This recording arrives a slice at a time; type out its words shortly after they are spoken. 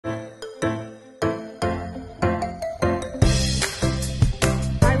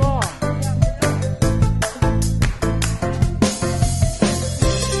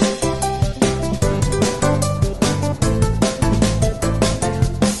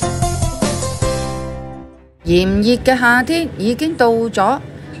炎熱嘅夏天已經到咗，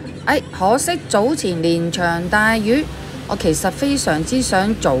可惜早前連場大雨，我其實非常之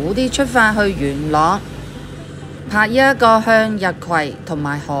想早啲出發去元朗拍一個向日葵同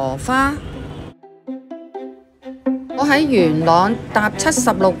埋荷花。我喺元朗搭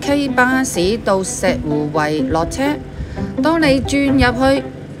76K 巴士到石湖圍落車，當你轉入去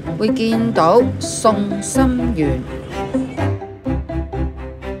會見到信芯園。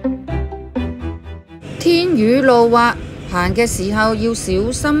天雨路滑，行嘅時候要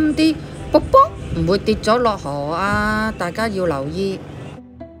小心啲，卜卜唔會跌咗落河啊！大家要留意。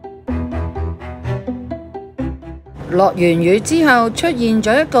落完雨之後，出現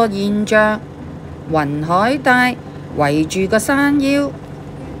咗一個現象，雲海帶圍住個山腰。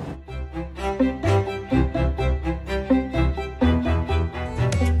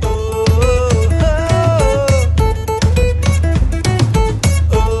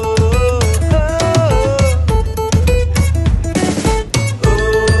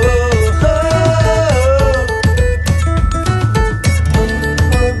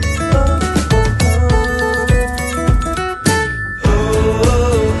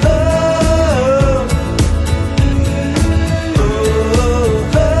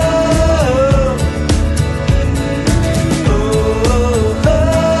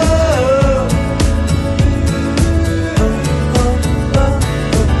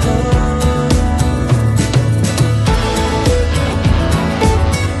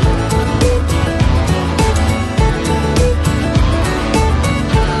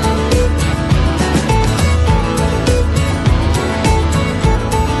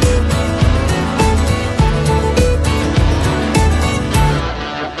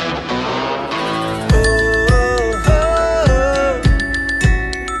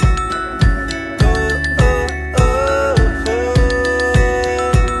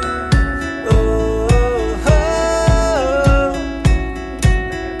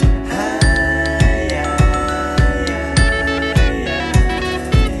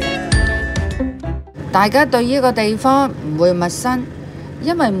大家對呢個地方唔會陌生，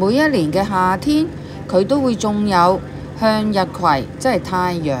因為每一年嘅夏天佢都會種有向日葵，即係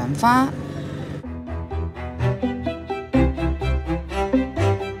太陽花。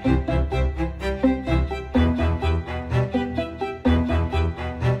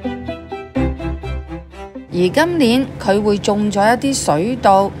而今年佢會種咗一啲水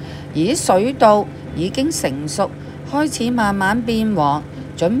稻，而啲水稻已經成熟，開始慢慢變黃，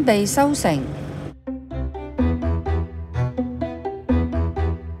準備收成。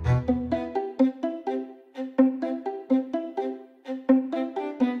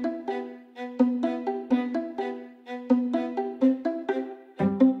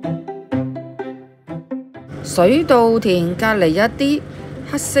水稻田隔離一啲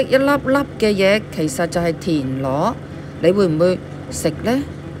黑色一粒粒嘅嘢，其實就係田螺，你會唔會食呢？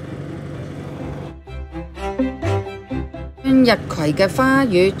向日葵嘅花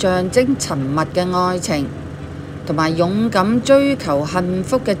語象徵沉默嘅愛情，同埋勇敢追求幸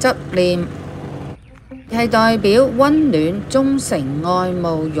福嘅執念，係代表溫暖、忠誠、愛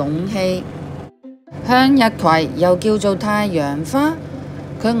慕、勇氣。向日葵又叫做太陽花，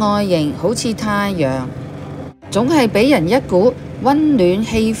佢外形好似太陽，總係俾人一股溫暖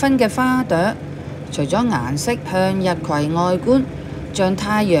氣氛嘅花朵。除咗顏色，向日葵外觀像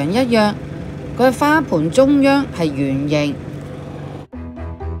太陽一樣，佢花盤中央係圓形，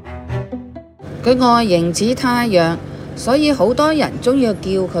佢外形似太陽，所以好多人鍾意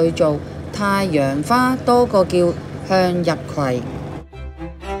叫佢做太陽花多過叫向日葵。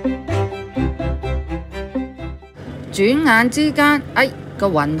轉眼之間，個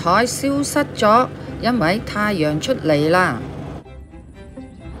雲海消失咗，因為太陽出嚟啦。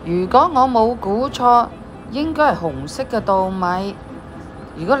如果我冇估錯，應該係紅色嘅稻米。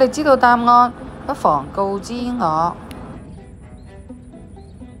如果你知道答案，不妨告知我。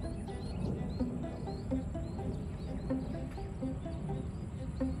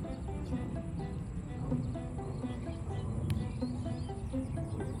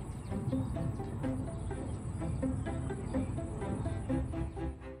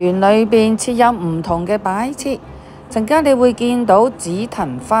園裏邊設有唔同嘅擺設，陣間你會見到紫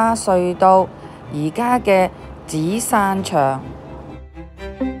藤花隧道，而家嘅紫傘場。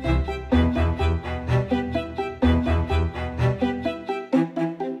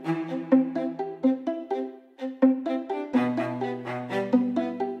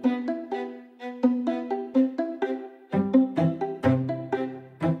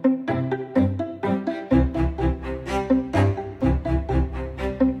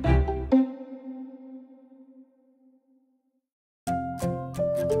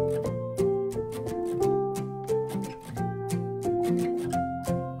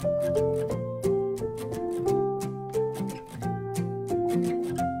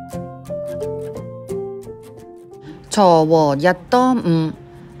鋤禾日當午，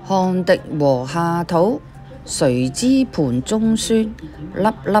汗滴禾下土。誰知盤中飧，粒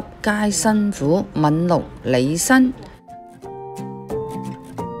粒皆辛苦。憫勞李紳。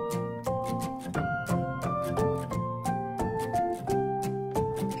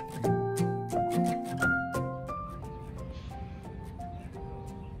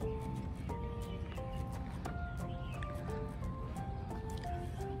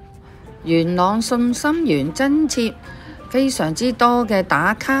元朗信芯園增設非常之多嘅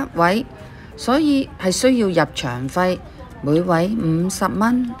打卡位，所以係需要入場費，每位50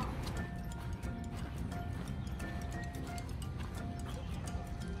蚊。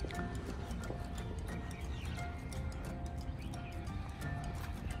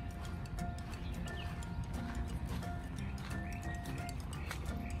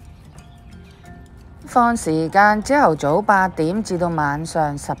放時間朝頭早8點至到晚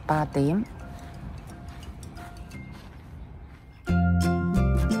上18點。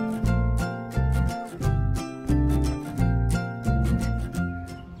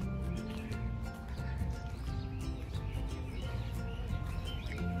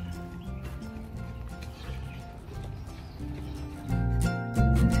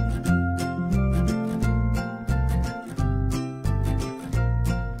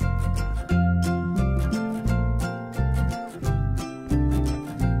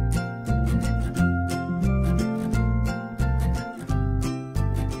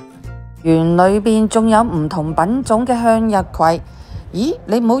園裏邊仲有唔同品種嘅向日葵，咦？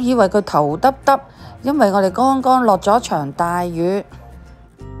你唔好以為佢頭耷耷，因為我哋剛剛落咗場大雨。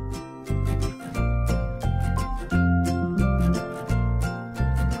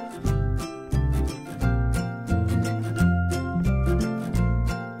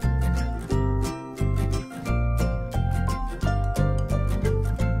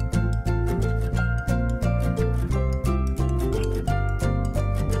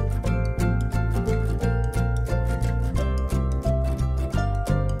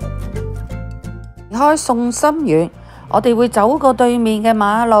離開信芯園，我哋會走過對面嘅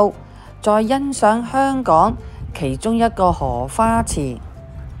馬路，再欣賞香港其中一個荷花池。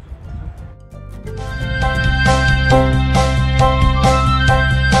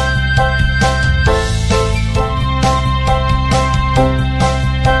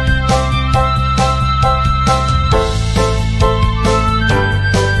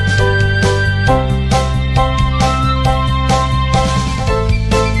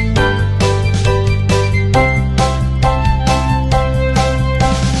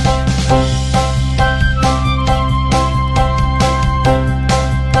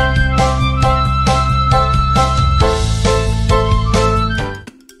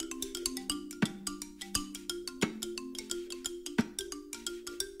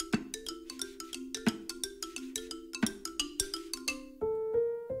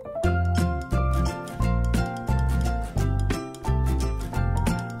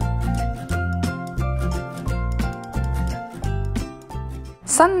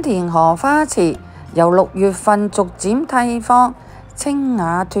新田荷花池由6月份逐漸替放，清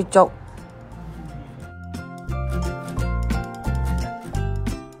雅脫俗。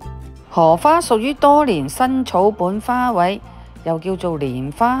荷花屬於多年新草本花卉，又叫做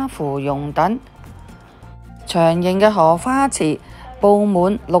蓮花、芙蓉等。長形嘅荷花池佈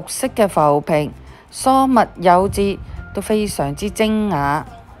滿綠色嘅浮萍，疏密有致，都非常之精雅。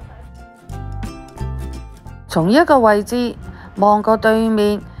從一個位置望過對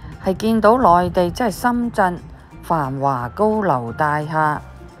面，係見到內地即係深圳繁華高樓大廈。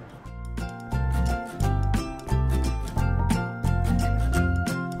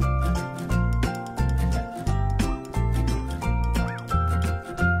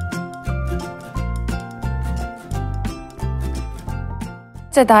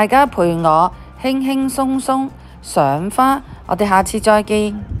謝大家陪我輕輕鬆鬆賞花，我哋下次再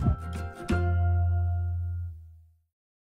見。